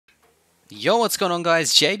Yo, what's going on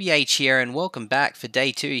guys? JBH here and welcome back for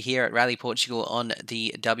day 2 here at Rally Portugal on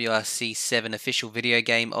the WRC7 official video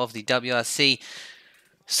game of the WRC.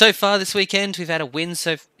 So far this weekend we've had a win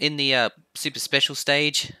in the super special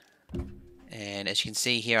stage, and as you can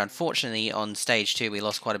see here, unfortunately on stage 2 we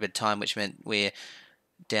lost quite a bit of time, which meant we're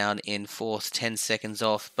down in 4th, 10 seconds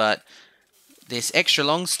off. But this extra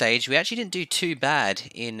long stage we actually didn't do too bad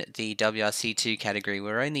in the WRC2 category.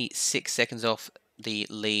 We're only 6 seconds off the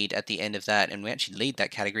lead at the end of that, and we actually lead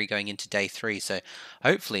that category going into day 3, so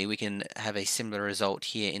hopefully we can have a similar result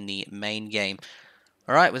here in the main game.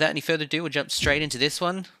 Alright, without any further ado, we'll jump straight into this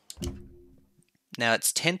one. Now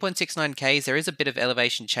it's 10.69 Ks. There is a bit of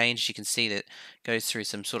elevation change. You can see that it goes through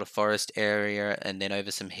some sort of forest area and then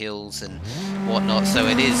over some hills and whatnot, so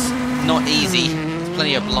it is not easy. There's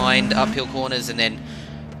plenty of blind uphill corners and then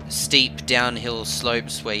steep downhill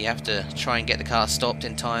slopes where you have to try and get the car stopped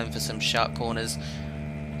in time for some sharp corners.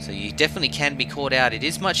 So you definitely can be caught out. It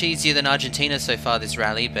is much easier than Argentina so far this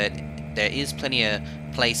rally, but there is plenty of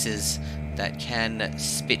places that can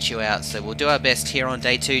spit you out. So we'll do our best here on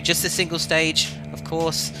day 2. Just a single stage, of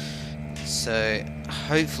course. So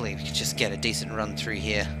hopefully we can just get a decent run through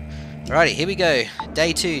here. Alrighty, here we go.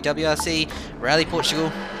 Day 2, WRC, Rally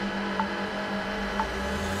Portugal.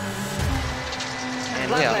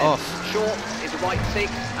 We are off. Short into right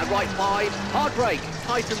 6 and right 5. Hard brake.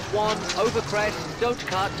 Tightens 1. Over crest. Don't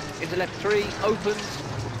cut. Into left 3. Opens.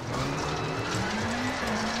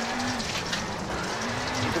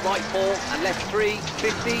 Into right 4 and left 3.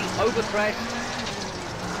 50. Over crest.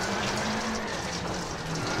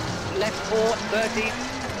 Left 4. 30.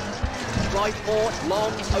 Right 4.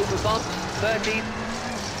 Long. Over bump. 30.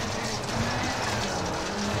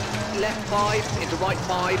 Left 5. Into right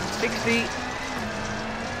 5. 60.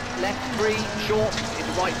 Left 3, short,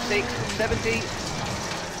 into right 6, 70.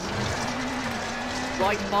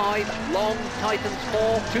 Right 5, long, tightens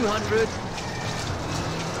 4, 200.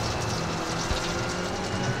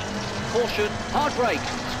 Caution, hard brake,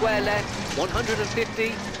 square left,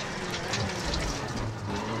 150.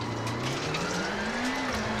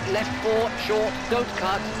 Left 4, short, don't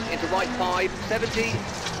cut, into right 5, 70.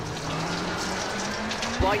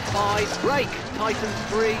 Right 5, brake, tightens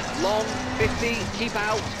 3, long, 50, keep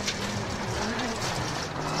out.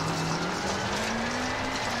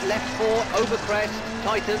 Left 4, over crest,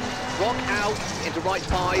 tightens, rock out, into right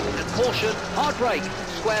 5, and caution, hard brake,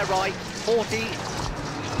 square right, 40.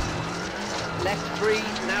 Left 3,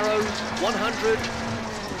 narrows, 100.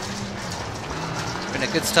 Been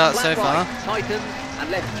a good start so far. Tightens, and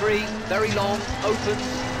left 3, very long, opens.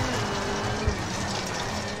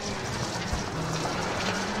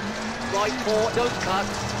 Right 4, don't cut,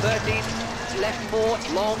 30. Left 4,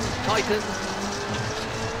 long, tightens.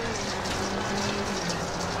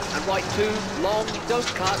 And right 2, long, don't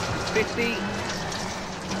cut, 50.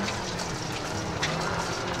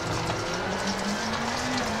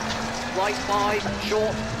 Right 5,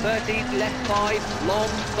 short, 30, left 5, long,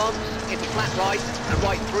 bumps, into flat right, and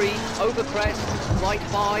right 3, over crest, right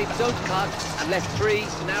 5, don't cut, and left 3,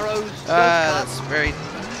 narrows, don't cut. That's very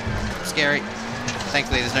scary.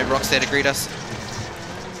 Thankfully there's no rocks there to greet us.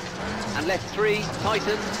 And left 3,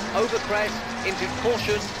 tightens, over crest, into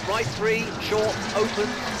caution, right 3, short, opens.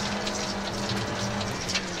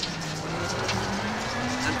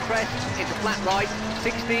 And crest, into flat right,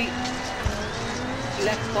 60.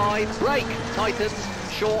 Left 5, brake, tightens,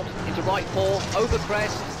 short, into right 4, over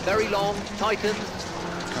crest, very long, tightens.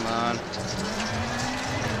 Come on.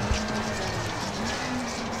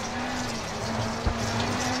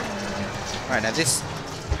 Alright, now this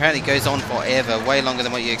apparently goes on forever, way longer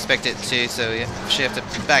than what you expect it to, so you actually have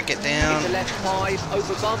to back it down. Into left 5,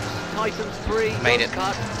 over bumps, tightens 3, Made it.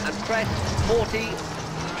 Cut, and crest, 40.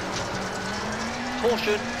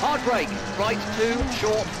 Caution, hard brake, right 2,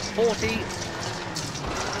 short, 40.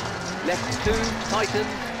 Left 2, tightens,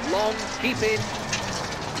 long, keep in.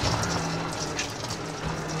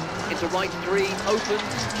 Into right 3, opens,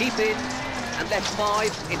 keep in. And left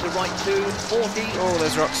 5, into right 2, 40. Oh,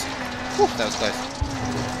 those rocks. Whew, that was close.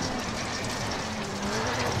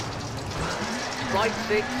 Right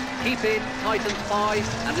 6, keep in, tightens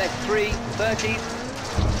 5, and left 3, 30.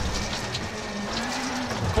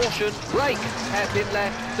 Caution, brake, hairpin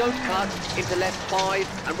left, don't cut, into left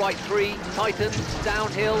 5, and right 3, tightens,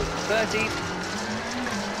 downhill, 30.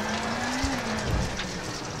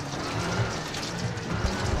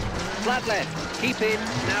 Flat left, keep in,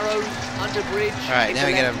 narrows, under bridge. Alright, now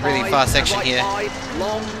we get a really fast section right here. 5,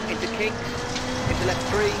 long, into kinks, into left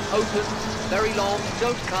 3, opens, very long,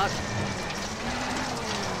 don't cut.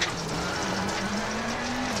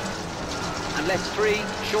 and left 3,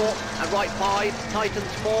 short, and right 5,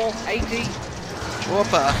 tightens 4, 80.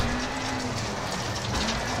 Whopper.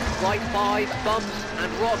 Right 5, bumps,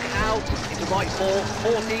 and rock out, into right 4,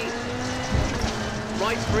 40.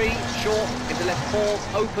 Right 3, short, into left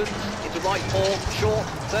 4, opens, into right 4, short,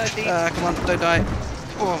 30. Come on, don't die.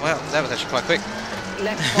 Oh, well, that was actually quite quick.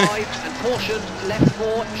 Left 5, and caution, left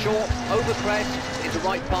 4, short, over crest, into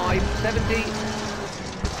right 5, 70.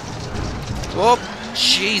 Oh,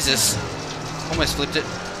 Jesus. Almost flipped it.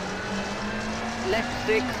 Left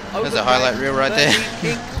 6, over There's a highlight reel right there.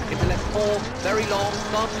 30, kinks, into left 4, very long,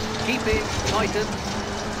 bumps, keep in, tightens.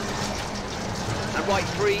 And right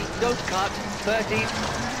 3, don't cut, 30.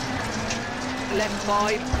 Left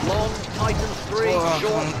 5, long, tightens 3,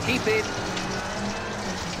 short, keep in.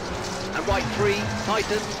 And right 3,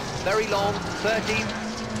 tightens, very long, 30.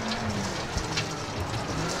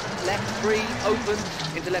 Left 3, opens,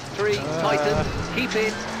 into left 3, tightens, keep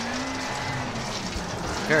in.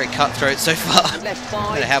 Very cutthroat so far. And left 5, I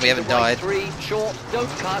don't know how we haven't right died. 3, short, don't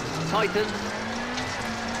cut, tightens.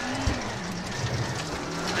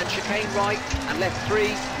 And chicane right, and left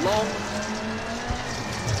 3, long.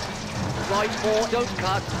 Right 4, don't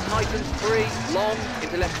cut, tightens 3, long,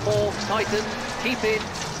 into left 4, tightens, keep in.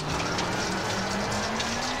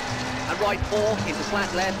 And right 4, into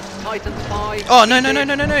flat left, tightens 5. Oh, no, no, no,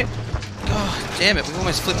 no, no, no. God damn it, we've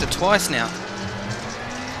almost flipped it twice now.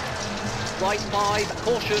 Right 5,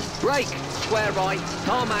 caution, brake, square right,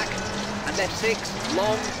 tarmac, and left 6,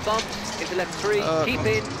 long, bumps, into left 3, keep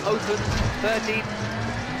in, open, 30.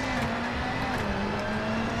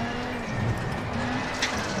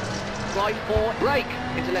 Right 4, brake,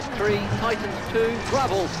 into left 3, tightens 2,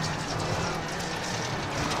 gravel.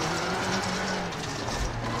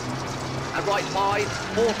 And right 5,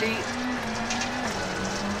 40.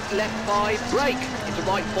 Left 5, brake, into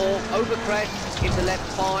right 4, over crest, into left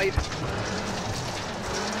 5.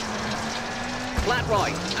 Flat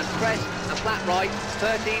right, and crest, and flat right,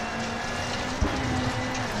 30.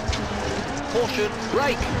 Caution,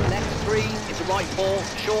 brake, left 3, into right 4,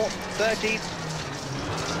 short, 30.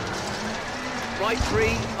 Right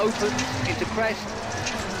 3, opens, into crest.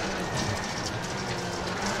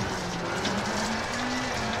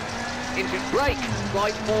 Into brake,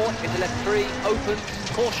 right 4, into left 3, opens,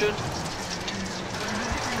 caution.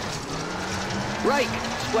 Brake,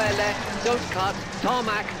 square left, don't cut,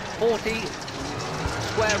 tarmac, 40.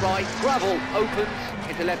 Square right, gravel, opens,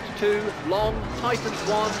 into left 2, long, tightens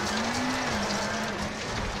 1.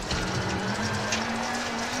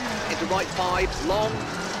 Into right 5, long.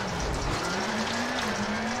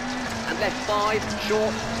 And left 5,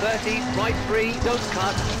 short, 30, right 3, don't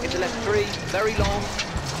cut, into left 3, very long.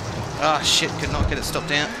 Ah, oh, shit, could not get it stopped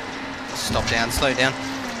down. Stop down, slow down.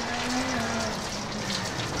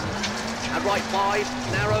 And right 5,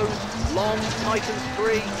 narrows, long, tightens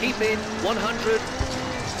 3, keep in, 100.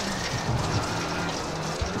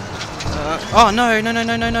 Oh, no, no, no,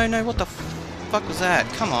 no, no, no, no, what the fuck was that?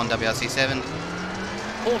 Come on, WRC7.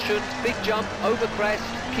 Caution, big jump, over crest,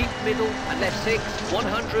 keep middle, and left 6,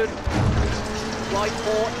 100. Right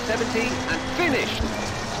 4, 70, and finished.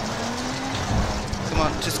 Come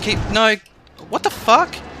on, just keep... No. What the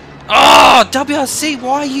fuck? Oh, WRC,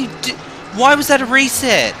 why was that a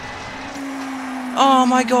reset? Oh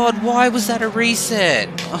my god, why was that a reset?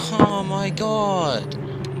 Oh my god.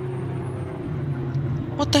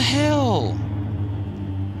 What the hell?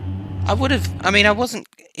 I would have... I mean, I wasn't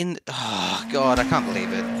in... Oh god, I can't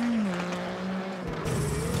believe it.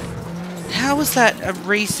 How was that a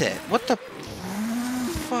reset? What the...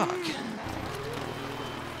 fuck?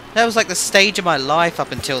 That was like the stage of my life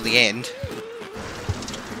up until the end.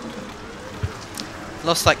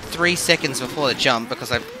 Lost like 3 seconds before the jump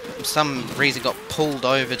because I, for some reason, got pulled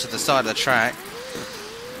over to the side of the track.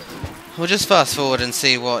 We'll just fast forward and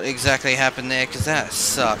see what exactly happened there, because that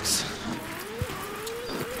sucks.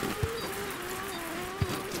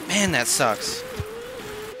 Man, that sucks.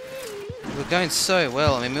 We're going so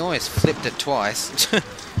well. I mean, we almost flipped it twice.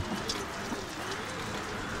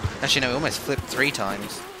 Actually, no, we almost flipped 3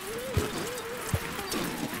 times.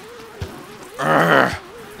 Urgh.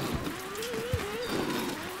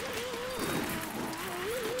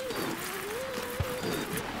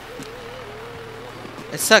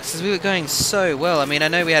 It sucks because we were going so well. I mean, I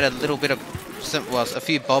know we had a little bit of, well, a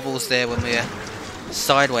few bobbles there when we were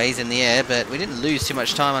sideways in the air, but we didn't lose too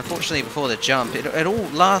much time, unfortunately, before the jump. It all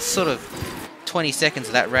last sort of 20 seconds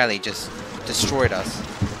of that rally just destroyed us.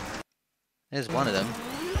 There's one of them.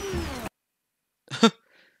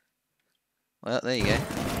 Well, there you go.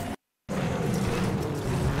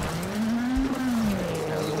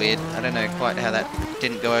 That was weird. I don't know quite how that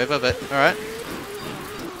didn't go over, but alright.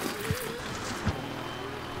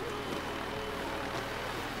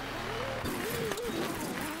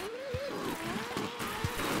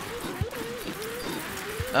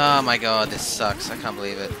 Oh my god, this sucks. I can't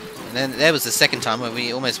believe it. And then there was the second time where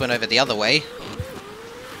we almost went over the other way.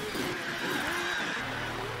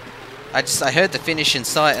 I heard the finish in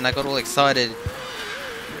sight and I got all excited.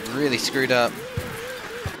 Really screwed up.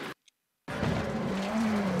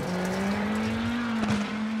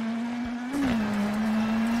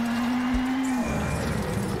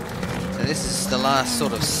 So this is the last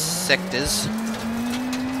sort of sectors.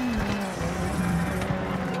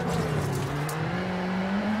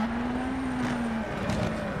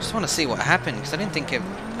 Just want to see what happened because I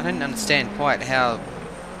didn't understand quite how.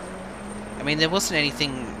 I mean, there wasn't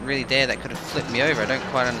anything really there that could have flipped me over. I don't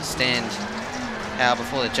quite understand how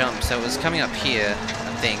before the jump. So it was coming up here,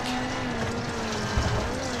 I think.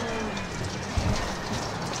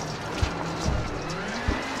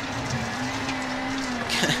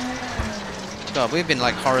 God, we've been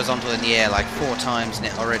like horizontal in the air like 4 times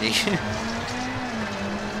now already.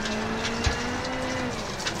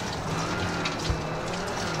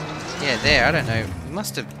 Yeah, there. I don't know. We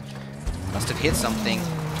must have hit something.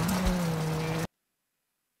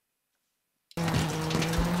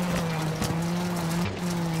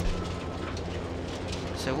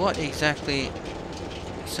 So what exactly?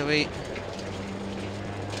 So we.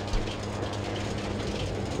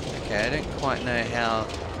 Okay, I don't quite know how.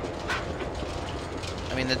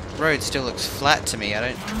 I mean, the road still looks flat to me. I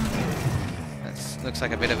don't. That looks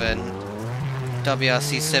like a bit of a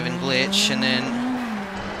WRC7 glitch, and then.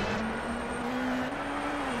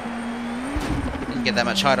 Get that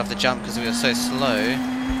much height off the jump because we were so slow.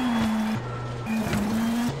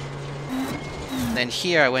 And then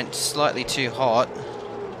here I went slightly too hot.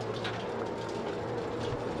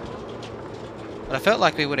 But I felt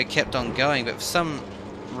like we would have kept on going, but for some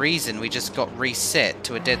reason we just got reset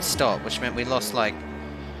to a dead stop, which meant we lost like,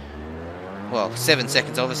 well, 7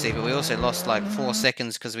 seconds obviously, but we also lost like 4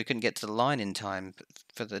 seconds because we couldn't get to the line in time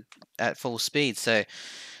for at full speed. So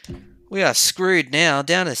we are screwed now,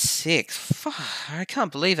 down to 6. Fuck, I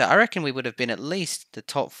can't believe that. I reckon we would have been at least the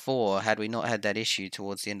top 4 had we not had that issue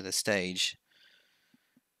towards the end of the stage.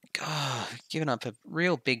 God, giving up a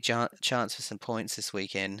real big chance for some points this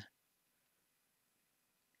weekend.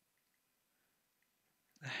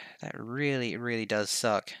 That really, really does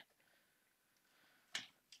suck.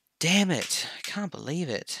 Damn it, I can't believe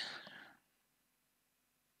it.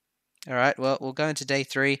 Alright, well, we'll go into day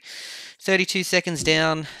 3. 32 seconds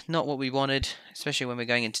down, not what we wanted, especially when we're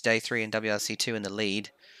going into day 3 and WRC2 in the lead.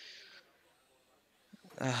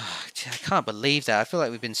 I can't believe that. I feel like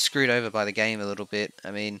we've been screwed over by the game a little bit. I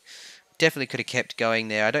mean, definitely could have kept going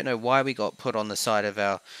there. I don't know why we got put on the side of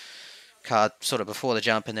our car sort of before the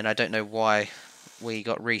jump, and then I don't know why we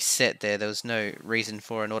got reset there. There was no reason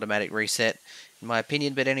for an automatic reset, in my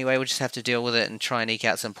opinion. But anyway, we'll just have to deal with it and try and eke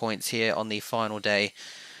out some points here on the final day.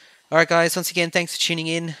 Alright guys, once again, thanks for tuning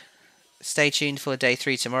in. Stay tuned for day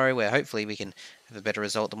 3 tomorrow, where hopefully we can have a better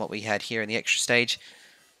result than what we had here in the extra stage.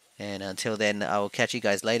 And until then, I will catch you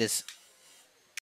guys later.